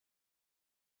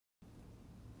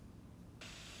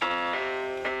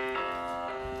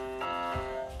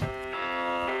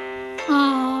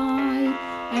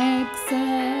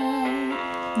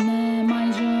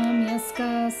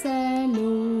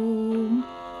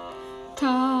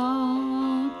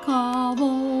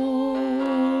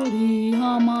որի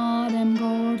համար եմ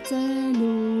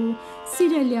գործելու։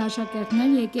 Սիրելի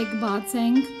աշակերտներ, եկեք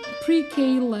բացենք Pre-K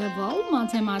Level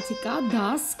մաթեմատիկա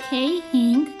դաս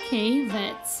K5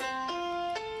 K6։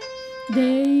 Դե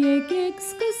եկեք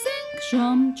սկսենք,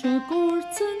 ժամ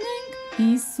չկորցնենք,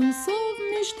 Հիսուսով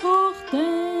միշտ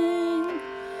հաղթենք։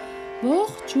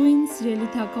 Ողջույն սիրելի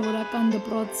թագավորական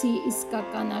դպրոցի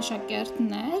իսկական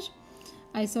աշակերտներ,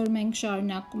 այսօր մենք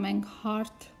շարունակում ենք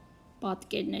ՀԱՐԹ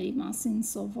պատկերների մասին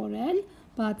սովորել,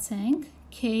 բացենք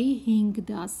K5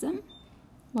 դասը,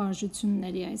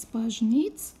 վարժությունների այս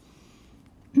բաժնից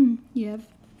և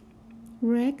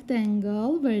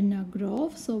rectangle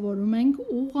վերնագրով սովորում ենք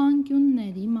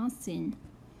ուղղանկյունների մասին։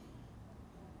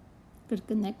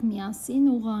 Կրկնեք միասին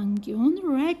ուղղանկյուն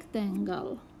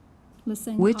rectangle։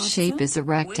 Which shape is a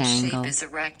rectangle?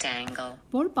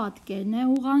 Որ պատկերն է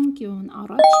ուղղանկյուն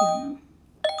առաջինը։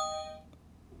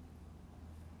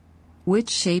 Which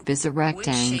shape is a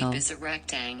rectangle?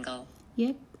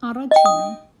 Եկ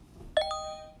առաջինը։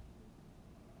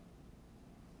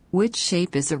 Which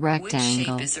shape is a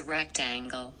rectangle?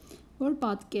 Որ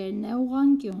պատկերն է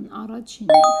ուղղանկյուն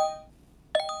առաջինը։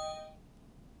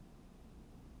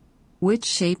 Which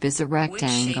shape is a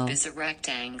rectangle?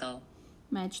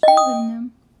 Մեջտեղինը։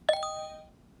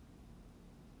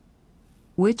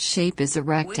 Which shape is a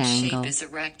rectangle?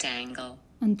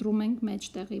 Ընտրում ենք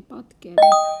մեջտեղի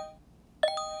պատկերը։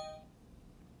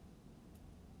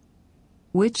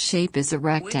 Which shape is a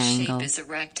rectangle?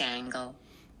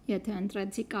 Եթե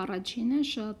ընտրեցիք առաջինը,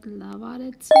 շատ լավ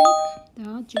արեցիք,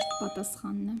 դա ճիշտ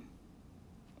պատասխանն է։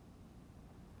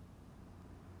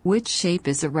 Which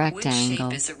shape is a rectangle?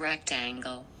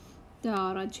 Դա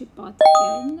առաջի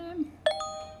պատկերն է։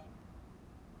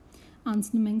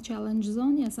 Անցնում ենք challenge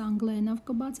zone, ես անգլերենով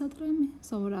կբացատրեմ,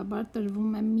 սովորաբար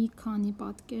տրվում է մի քանի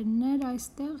պատկերներ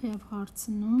այստեղ և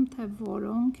հարցնում, թե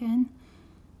որոնք են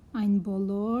այն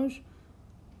բոլոր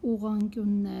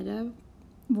ուղղանկյունները,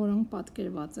 որոնք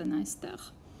պատկերված են այստեղ։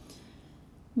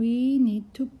 We need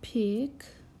to pick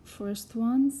first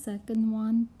one, second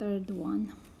one, third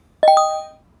one.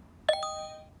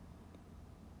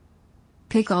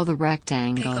 Pick all the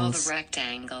rectangles.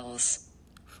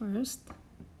 First,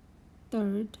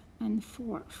 third, and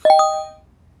fourth.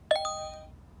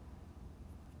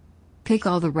 Pick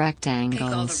all the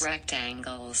rectangles.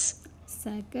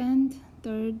 Second,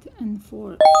 third, and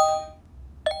fourth.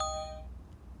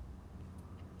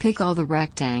 Pick all the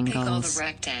rectangles.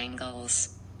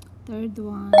 Third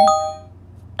one.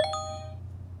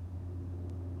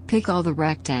 Pick all the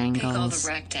rectangles.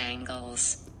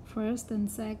 First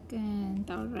and second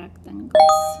are rectangles.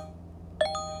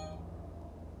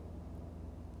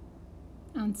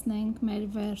 Անցնենք մեր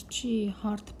վերջի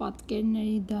հարթ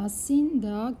պատկերների դասին,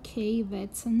 դա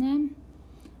K6-ն է,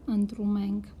 ընտրում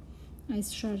ենք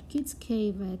այս շարքից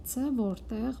K6-ը,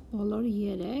 որտեղ բոլոր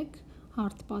 3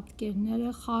 հարթ պատկերները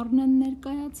խառն են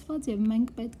ներկայացված և մենք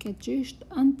պետք է ճիշտ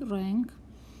ընտրենք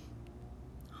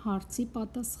հարցի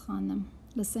պատասխանը։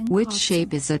 Which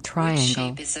shape is a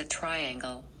triangle?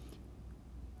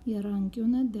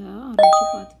 Եռանկյունը դա առաջի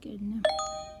պատկերն է։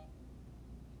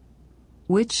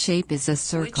 Which shape is a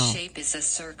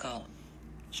circle?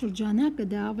 Շրջանակը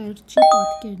դա վերջի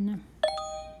պատկերն է։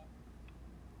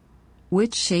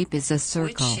 Which shape is a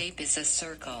circle?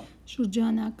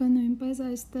 Շրջանակը նույնպես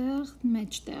այստեղ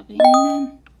մեջտեղին է։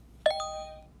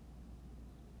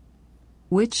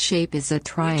 Which shape is a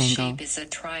triangle?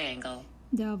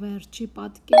 Դա վերջի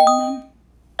պատկերն է։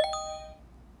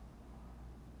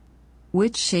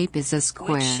 Which shape is a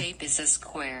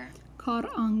square? Քառ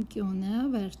անկյունը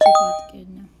վերջի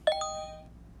պատկերն է։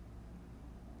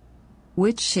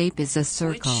 Which shape is a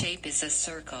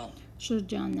circle?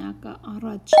 Շրջանակը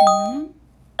առաջինն է։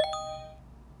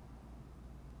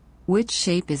 Which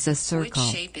shape is a circle?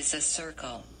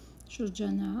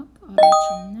 Շրջանակ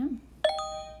առաջինն է։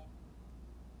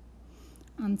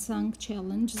 Անցանք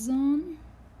challenge zone.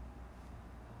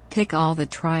 Pick all the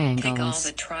triangles.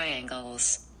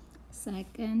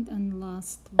 Second and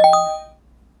last one.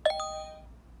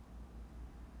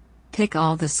 Pick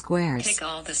all the squares.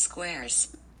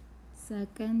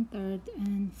 Second, third,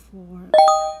 and fourth.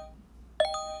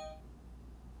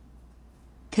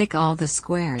 Pick all the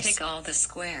squares.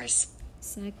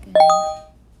 Second.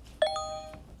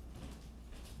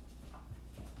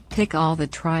 Pick all the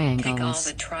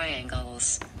triangles.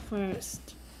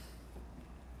 First.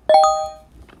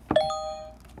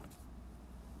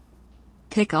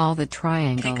 Pick all the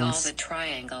triangles.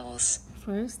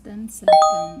 First and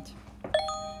second.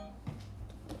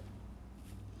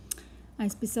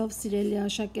 Այսպիսով սիրելի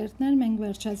աշակերտներ, մենք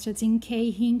վերջացրեցինք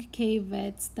K5,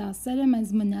 K6 դասերը,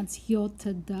 մեզ մնաց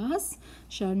 7 դաս,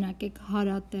 շարունակեք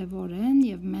հարատևորեն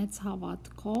եւ մեծ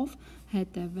հավատքով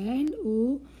հետևել ու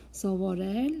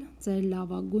սովորել ձեր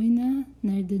լավագույնը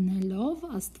ներդնելով,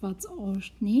 Աստված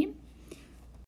օրհնի։